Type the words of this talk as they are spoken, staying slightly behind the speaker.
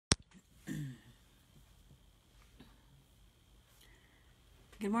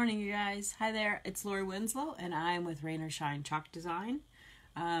Good morning, you guys. Hi there, it's Lori Winslow, and I'm with Rain or Shine Chalk Design.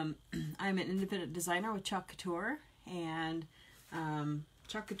 I'm an independent designer with Chalk Couture, and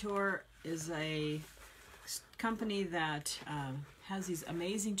Chalk Couture is a company that has these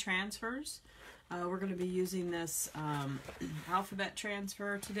amazing transfers. We're going to be using this alphabet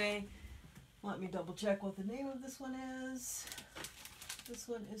transfer today. Let me double check what the name of this one is. This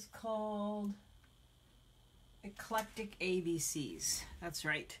one is called Eclectic ABCs. That's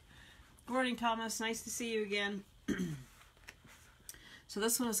right. Good morning, Thomas. Nice to see you again. So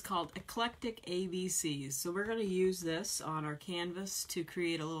this one is called Eclectic ABCs. So we're going to use this on our canvas to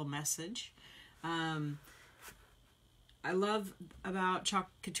create a little message. I love about Chalk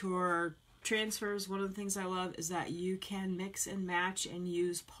Couture transfers, one of the things I love is that you can mix and match and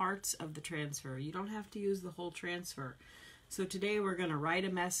use parts of the transfer. You don't have to use the whole transfer. So today we're going to write a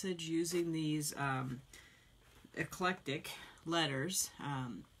message using these eclectic letters,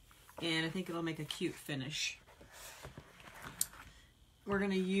 and I think it'll make a cute finish. We're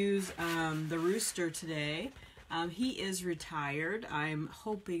going to use the rooster today. He is retired. I'm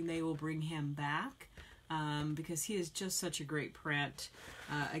hoping they will bring him back because he is just such a great print.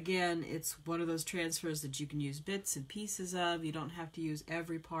 Again, it's one of those transfers that you can use bits and pieces of. You don't have to use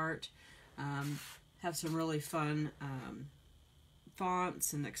every part. Have some really fun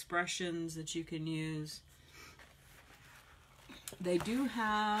fonts and expressions that you can use. They do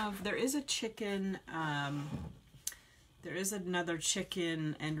have, there is a chicken, there is another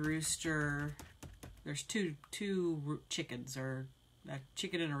chicken and rooster. There's two chickens, or a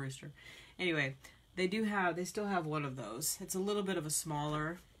chicken and a rooster. Anyway, they still have one of those. It's a little bit of a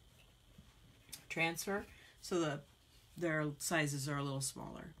smaller transfer, so their sizes are a little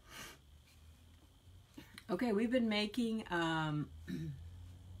smaller. Okay, we've been making, oh,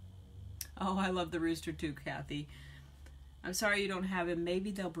 I love the rooster too, Kathy. I'm sorry you don't have him. Maybe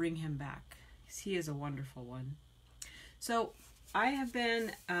they'll bring him back, because he is a wonderful one. So I have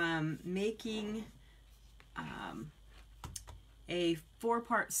been making a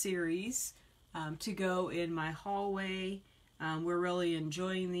 4-part series to go in my hallway. We're really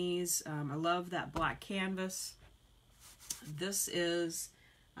enjoying these. I love that black canvas. This is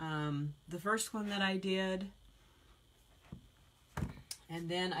the first one that I did. And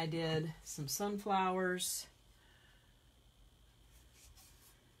then I did some sunflowers.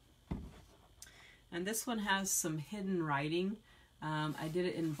 And this one has some hidden writing. I did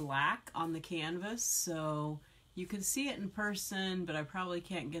it in black on the canvas, so you can see it in person, but I probably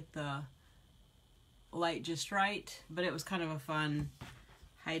can't get the light just right. But it was kind of a fun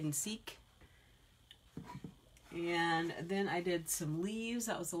hide and seek. And then I did some leaves.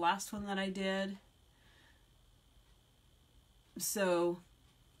 That was the last one that I did. So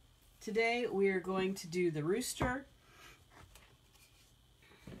today we are going to do the rooster.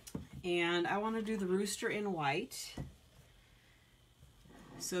 And I want to do the rooster in white.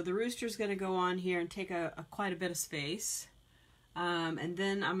 So the rooster is going to go on here and take quite a bit of space. And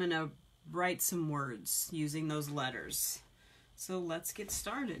then I'm going to write some words using those letters. So let's get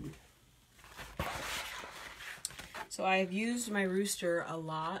started. So I've used my rooster a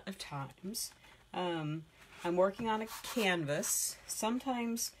lot of times. I'm working on a canvas.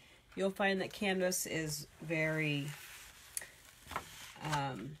 Sometimes you'll find that canvas is very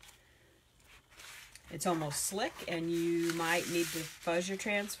it's almost slick, and you might need to fuzz your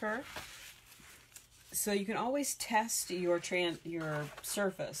transfer. So you can always test your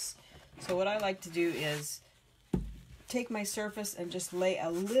surface. So what I like to do is take my surface and just lay a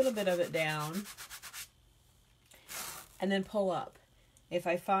little bit of it down and then pull up. If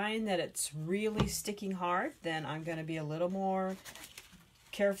I find that it's really sticking hard, then I'm going to be a little more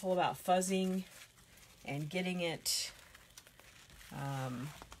careful about fuzzing and getting it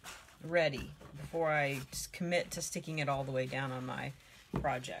ready before I commit to sticking it all the way down on my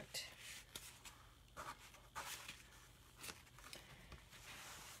project.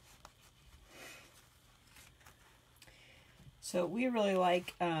 So we really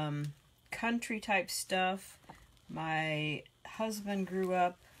like country type stuff. My husband grew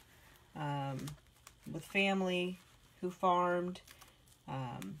up with family who farmed.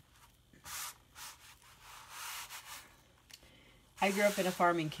 I grew up in a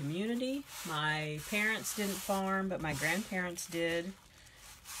farming community. My parents didn't farm, but my grandparents did.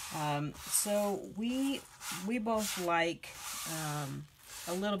 So we both like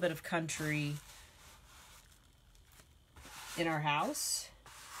a little bit of country in our house.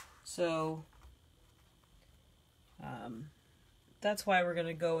 So that's why we're going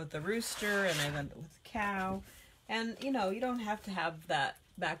to go with the rooster, and I went with the cow. And you know, you don't have to have that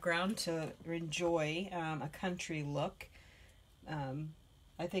background to enjoy a country look.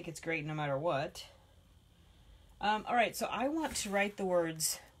 I think it's great no matter what. All right, so I want to write the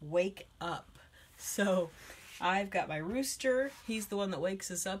words wake up. So I've got my rooster. He's the one that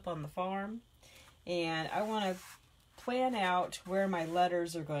wakes us up on the farm. And I want to plan out where my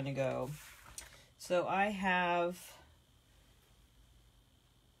letters are going to go. So I have,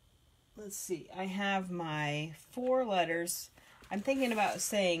 let's see, I have my 4 letters. I'm thinking about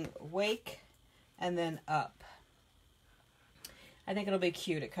saying wake and then up. I think it'll be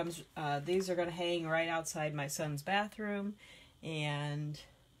cute. It comes, these are going to hang right outside my son's bathroom, and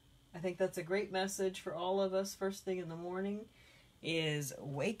I think that's a great message for all of us first thing in the morning is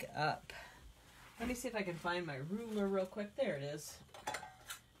wake up. Let me see if I can find my ruler real quick. There it is.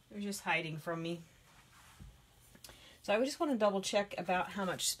 It was just hiding from me. So I just want to double check about how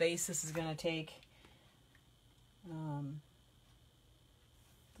much space this is going to take.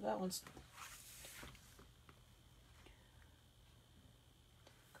 That one's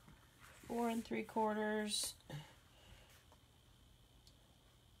 4 3/4,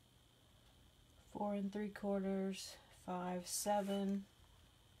 4 3/4, 5, 7,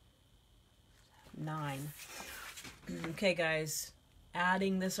 9. Okay, guys,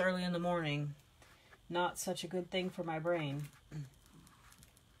 adding this early in the morning, not such a good thing for my brain.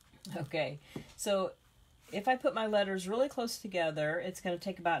 Okay, so if I put my letters really close together, it's going to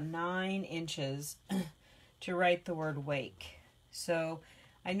take about 9 inches to write the word wake. So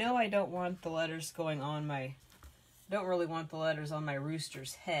I know I don't want the letters going on my, don't really want the letters on my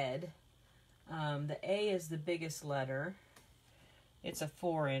rooster's head. The A is the biggest letter. It's a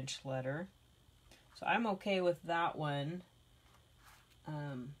 4-inch letter. So I'm okay with that one.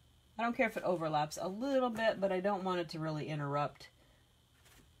 I don't care if it overlaps a little bit, but I don't want it to really interrupt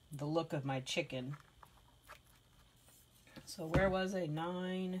the look of my chicken. So where was I?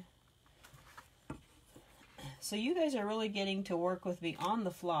 9. So you guys are really getting to work with me on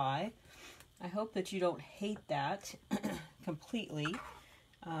the fly. I hope that you don't hate that completely.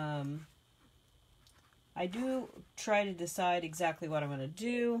 I do try to decide exactly what I'm going to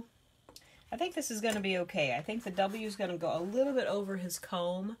do. I think this is going to be okay. I think the W is going to go a little bit over his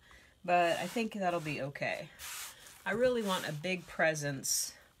comb, but I think that'll be okay. I really want a big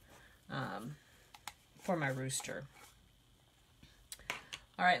presence for my rooster.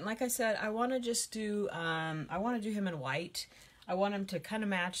 All right, and like I said, I want to just do, I want to do him in white. I want him to kind of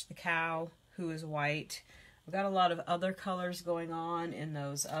match the cow, who is white. I've got a lot of other colors going on in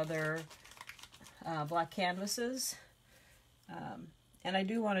those other black canvases. And I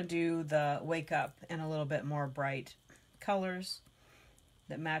do want to do the wake up in a little bit more bright colors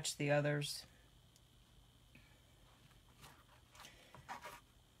that match the others.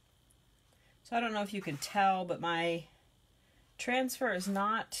 So I don't know if you can tell, but my transfer is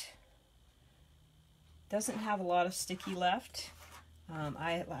doesn't have a lot of sticky left.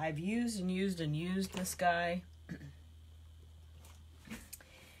 I've used and used and used this guy,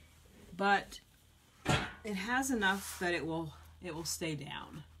 but it has enough that it will stay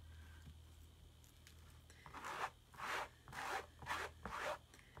down.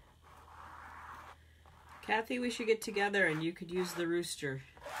 Kathy, we should get together and you could use the rooster.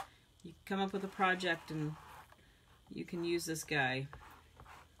 You come up with a project and you can use this guy.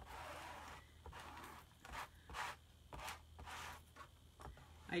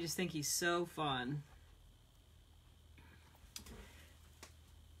 I just think he's so fun.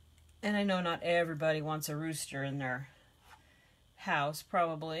 And I know not everybody wants a rooster in their house,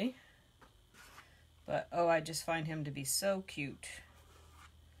 probably. But, oh, I just find him to be so cute.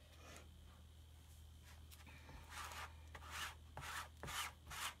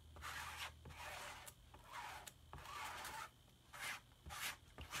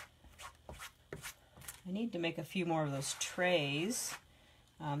 I need to make a few more of those trays.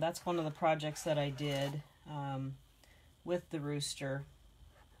 That's one of the projects that I did with the rooster.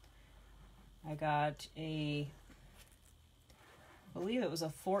 I got I believe it was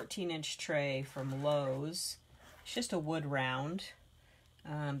a 14-inch tray from Lowe's. It's just a wood round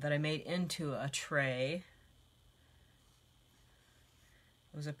that I made into a tray.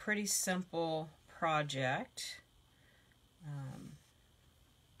 It was a pretty simple project.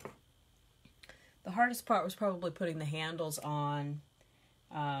 The hardest part was probably putting the handles on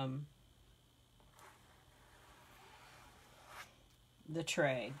the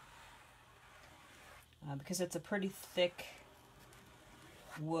tray because it's a pretty thick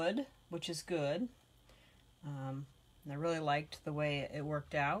wood, which is good. And I really liked the way it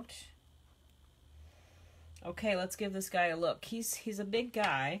worked out. Okay, let's give this guy a look. He's a big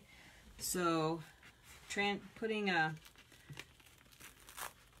guy, so putting a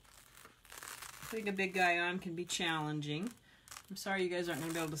big guy on can be challenging. I'm sorry you guys aren't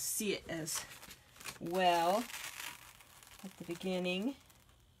going to be able to see it as well at the beginning.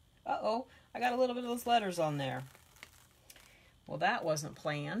 Uh-oh, I got a little bit of those letters on there. Well, that wasn't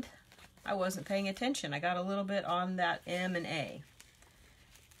planned. I wasn't paying attention. I got a little bit on that M and A.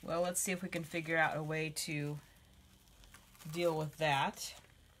 Well, let's see if we can figure out a way to deal with that.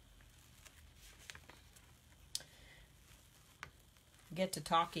 Get to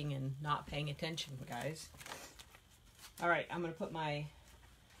talking and not paying attention, guys. All right, I'm going to put my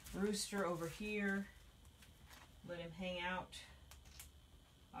rooster over here. Let him hang out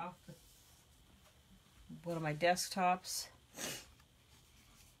off one of my desktops.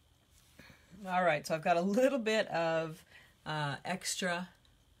 All right, so I've got a little bit of extra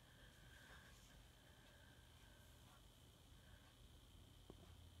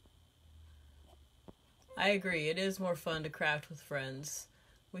I agree, it is more fun to craft with friends.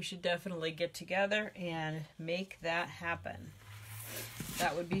 We should definitely get together and make that happen.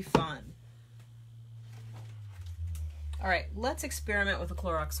 That would be fun. All right, let's experiment with a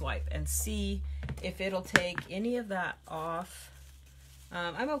Clorox wipe and see if it'll take any of that off.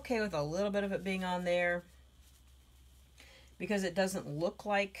 I'm okay with a little bit of it being on there because it doesn't look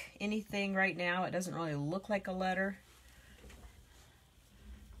like anything right now. It doesn't really look like a letter.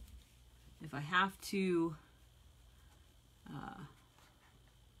 If I have to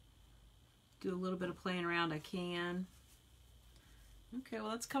do a little bit of playing around, I can. Okay,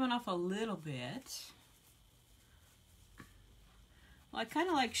 well, it's coming off a little bit. Well, I kind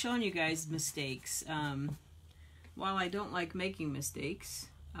of like showing you guys mistakes. While I don't like making mistakes,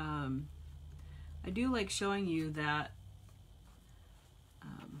 I do like showing you that,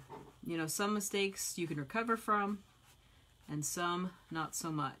 you know, some mistakes you can recover from and some not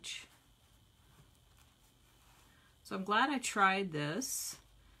so much. So I'm glad I tried this.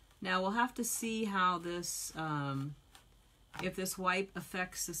 Now we'll have to see how this, if this wipe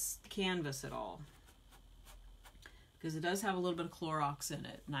affects this canvas at all. Because it does have a little bit of Clorox in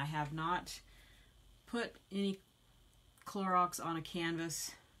it. And I have not put any Clorox on a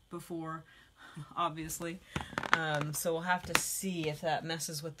canvas before, obviously. So we'll have to see if that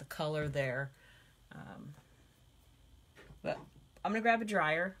messes with the color there. But I'm going to grab a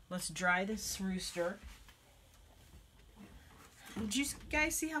dryer. Let's dry this rooster. Did you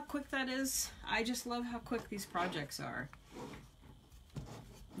guys see how quick that is? I just love how quick these projects are.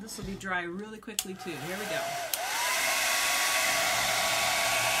 This will be dry really quickly too. Here we go.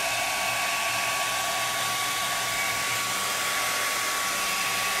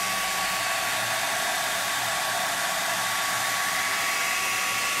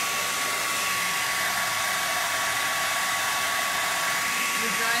 We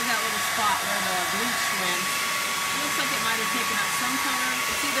dried that little spot where the bleach went. It looks like it might have taken up some color.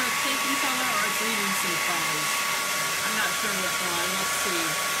 It's either taking color or it's leaving some fuzz. I'm not sure which one. Let's see.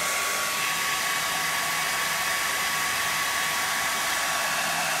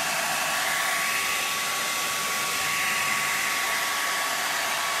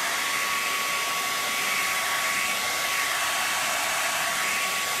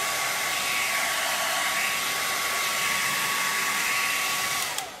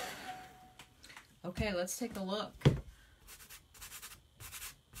 Okay, let's take a look.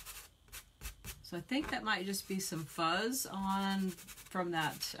 So I think that might just be some fuzz on from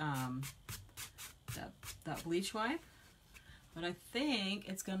that that bleach wipe, but I think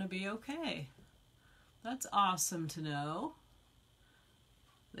it's going to be okay. That's awesome to know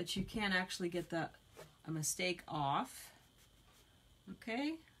that you can actually get that a mistake off.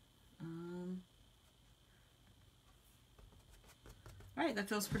 Okay. All right, that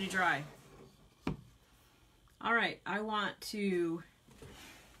feels pretty dry. All right, I want to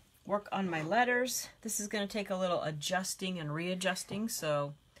work on my letters. This is going to take a little adjusting and readjusting,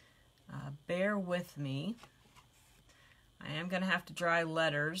 so bear with me. I am going to have to dry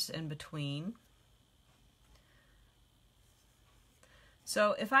letters in between.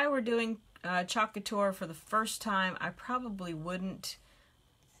 So if I were doing Chalk Couture for the first time, I probably wouldn't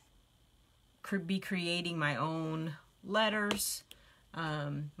be creating my own letters,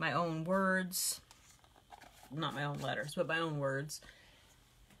 my own words. Not my own letters, but my own words.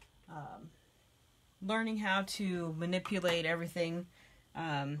 Learning how to manipulate everything.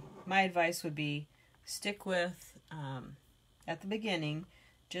 My advice would be stick with, at the beginning,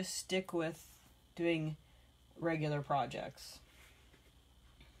 just stick with doing regular projects.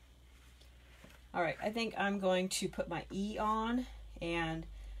 Alright, I think I'm going to put my E on and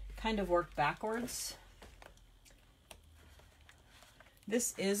kind of work backwards.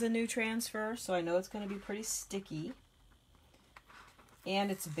 This is a new transfer, so I know it's going to be pretty sticky.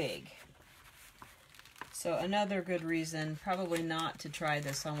 And it's big. So another good reason probably not to try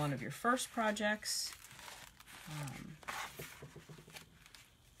this on one of your first projects.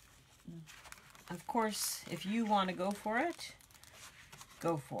 Of course, if you want to go for it,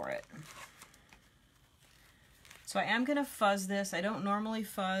 go for it. So I am going to fuzz this. I don't normally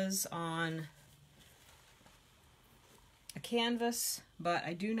fuzz on a canvas, but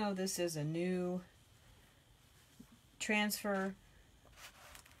I do know this is a new transfer.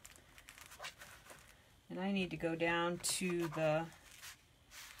 And I need to go down to the,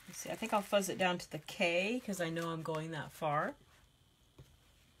 let's see, I think I'll fuzz it down to the K because I know I'm going that far.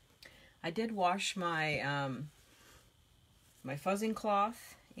 I did wash my my fuzzing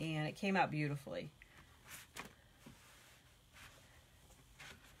cloth and it came out beautifully.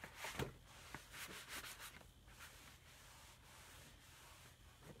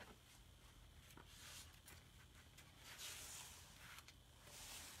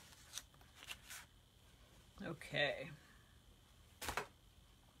 Okay.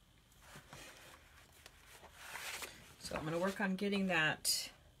 So I'm going to work on getting that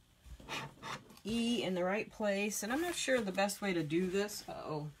E in the right place, and I'm not sure the best way to do this.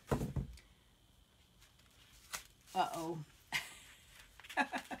 Uh-oh. Uh-oh.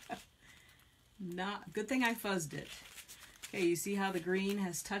 Not good thing I fuzzed it. Okay, you see how the green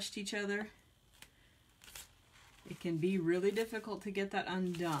has touched each other? It can be really difficult to get that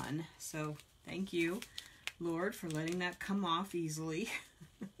undone. So thank you, Lord, for letting that come off easily.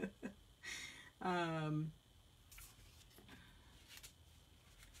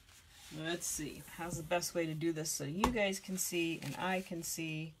 Let's see. How's the best way to do this so you guys can see and I can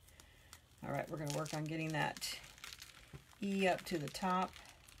see? All right, we're going to work on getting that E up to the top.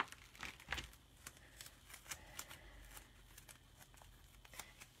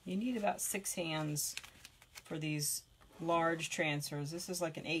 You need about 6 hands for these large transfers. This is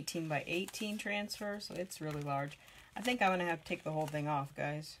like an 18 by 18 transfer, so it's really large. I think I'm going to have to take the whole thing off,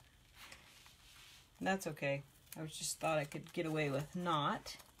 guys. That's okay. I just thought I could get away with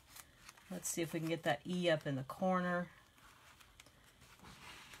not. Let's see if we can get that E up in the corner.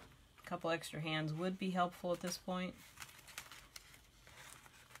 A couple extra hands would be helpful at this point.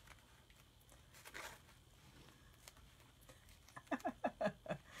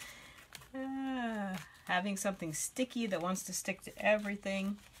 Having something sticky that wants to stick to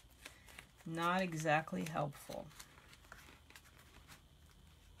everything, not exactly helpful.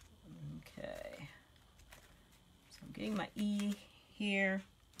 Okay, so I'm getting my E here.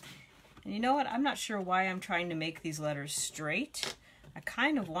 And you know what? I'm not sure why I'm trying to make these letters straight. I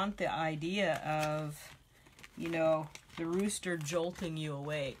kind of want the idea of, you know, the rooster jolting you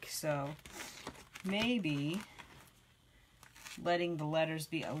awake. So maybe letting the letters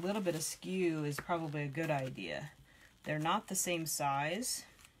be a little bit askew is probably a good idea. They're not the same size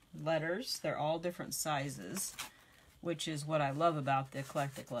letters. They're all different sizes, which is what I love about the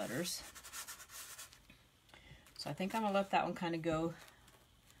eclectic letters. So I think I'm going to let that one kind of go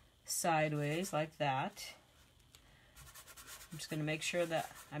sideways like that. I'm just going to make sure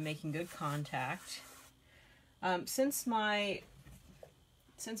that I'm making good contact. Since my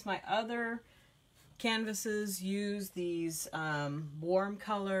other canvases use these warm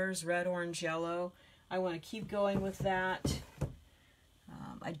colors, red, orange, yellow, I want to keep going with that.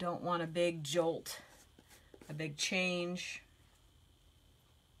 I don't want a big jolt, a big change.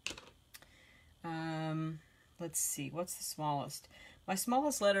 Let's see, what's the smallest? My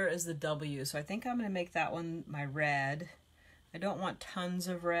smallest letter is the W, so I think I'm going to make that one my red. I don't want tons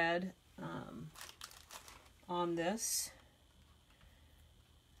of red on this.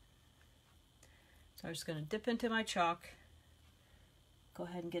 So I'm just going to dip into my chalk, go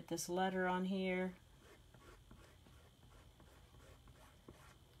ahead and get this letter on here.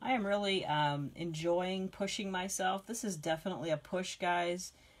 I am really enjoying pushing myself. This is definitely a push,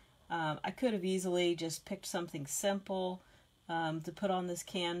 guys. I could have easily just picked something simple to put on this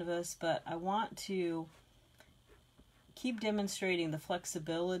canvas, but I want to keep demonstrating the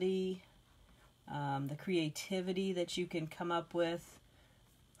flexibility, the creativity that you can come up with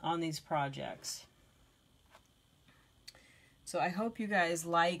on these projects. So I hope you guys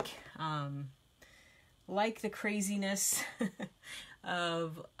like the craziness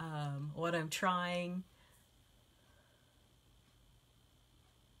of what I'm trying.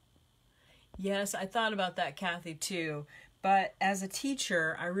 Yes, I thought about that, Kathy, too. But as a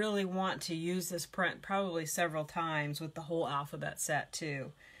teacher, I really want to use this print probably several times with the whole alphabet set,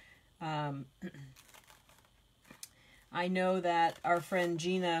 too. I know that our friend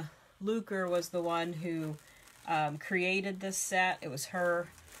Gina Luker was the one who created this set. It was her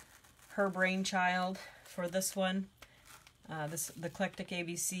brainchild for this one, the Eclectic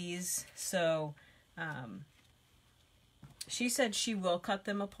ABCs. So She said she will cut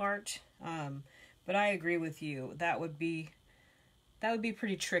them apart, but I agree with you. That would be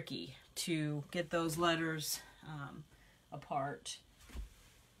pretty tricky to get those letters apart,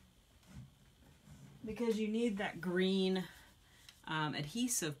 because you need that green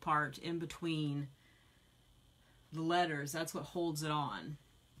adhesive part in between the letters. That's what holds it on.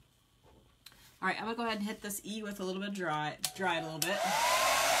 All right, I'm gonna go ahead and hit this E with a little bit dry it a little bit.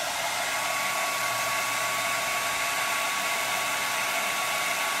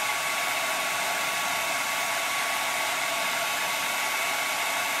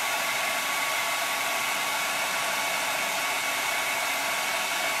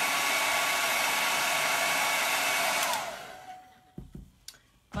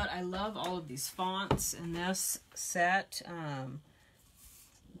 But I love all of these fonts in this set.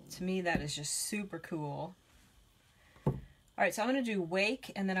 To me, that is just super cool. All right, so I'm going to do wake,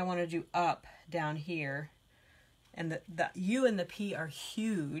 and then I want to do up down here. And the U and the P are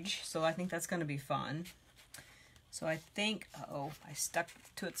huge, so I think that's going to be fun. So I think, uh-oh, I stuck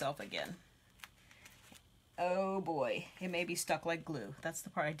to itself again. Oh boy, it may be stuck like glue. That's the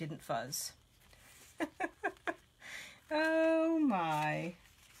part I didn't fuzz. Oh my.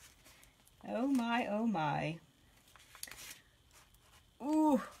 Oh my, oh my.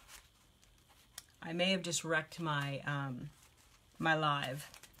 Ooh. I may have just wrecked my my live.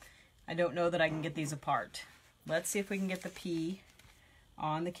 I don't know that I can get these apart. Let's see if we can get the P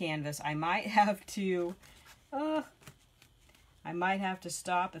on the canvas. I might have to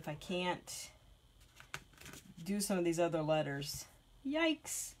stop if I can't do some of these other letters.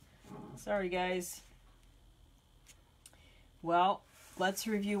 Yikes. Sorry guys. Well, let's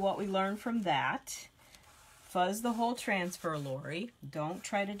review what we learned from that. Fuzz the whole transfer, Lori. Don't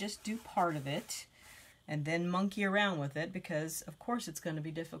try to just do part of it and then monkey around with it, because of course it's going to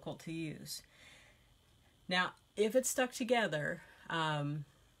be difficult to use. Now, if it's stuck together,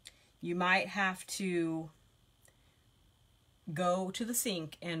 you might have to go to the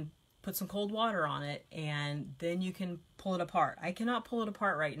sink and put some cold water on it, and then you can pull it apart. I cannot pull it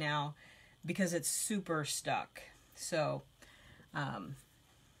apart right now because it's super stuck. So,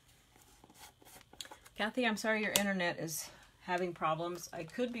 Kathy, I'm sorry your internet is having problems. I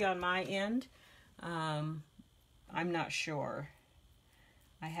could be on my end. I'm not sure.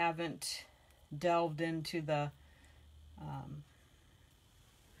 I haven't delved into the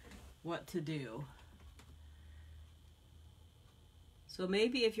what to do. So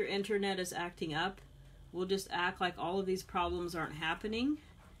maybe if your internet is acting up, we'll just act like all of these problems aren't happening,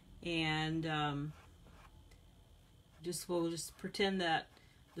 and we'll just pretend that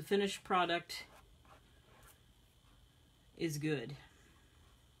the finished product is good.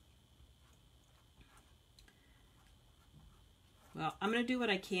 Well, I'm going to do what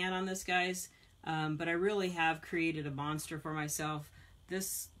I can on this, guys, but I really have created a monster for myself.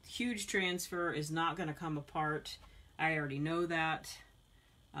 This huge transfer is not going to come apart. I already know that.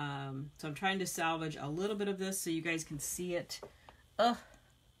 So I'm trying to salvage a little bit of this so you guys can see it. Ugh.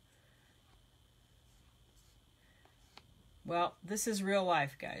 Well, this is real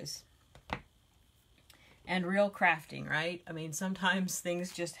life, guys. And real crafting, right? I mean, sometimes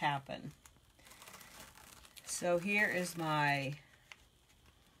things just happen. So here is my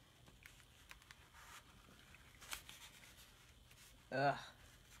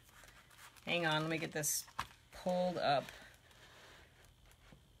hang on, let me get this pulled up.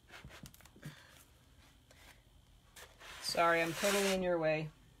 Sorry, I'm totally in your way.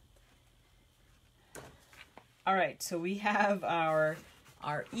 All right, so we have our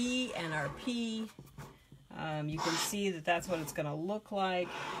E and our P. You can see that that's what it's going to look like.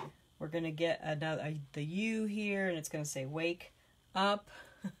 We're going to get the U here, and it's going to say wake up.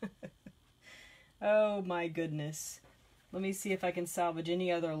 Oh my goodness. Let me see if I can salvage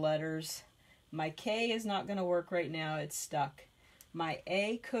any other letters. My K is not going to work right now. It's stuck. My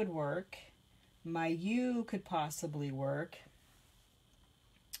A could work. My U could possibly work.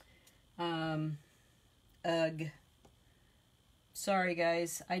 Ugh. Sorry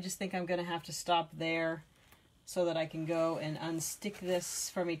guys. I just think I'm going to have to stop there so that I can go and unstick this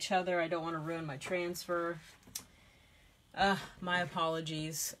from each other. I don't want to ruin my transfer. My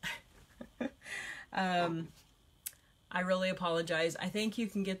apologies. I really apologize. I think you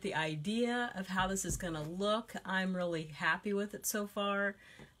can get the idea of how this is going to look. I'm really happy with it so far.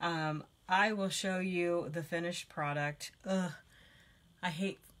 I will show you the finished product. Ugh. I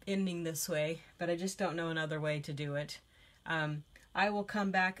hate ending this way, but I just don't know another way to do it. I will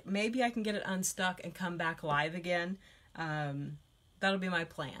come back. Maybe I can get it unstuck and come back live again. That'll be my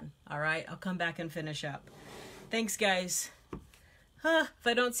plan. All right, I'll come back and finish up. Thanks, guys. If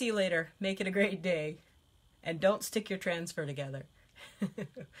I don't see you later, make it a great day. And don't stick your transfer together.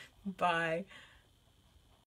 Bye.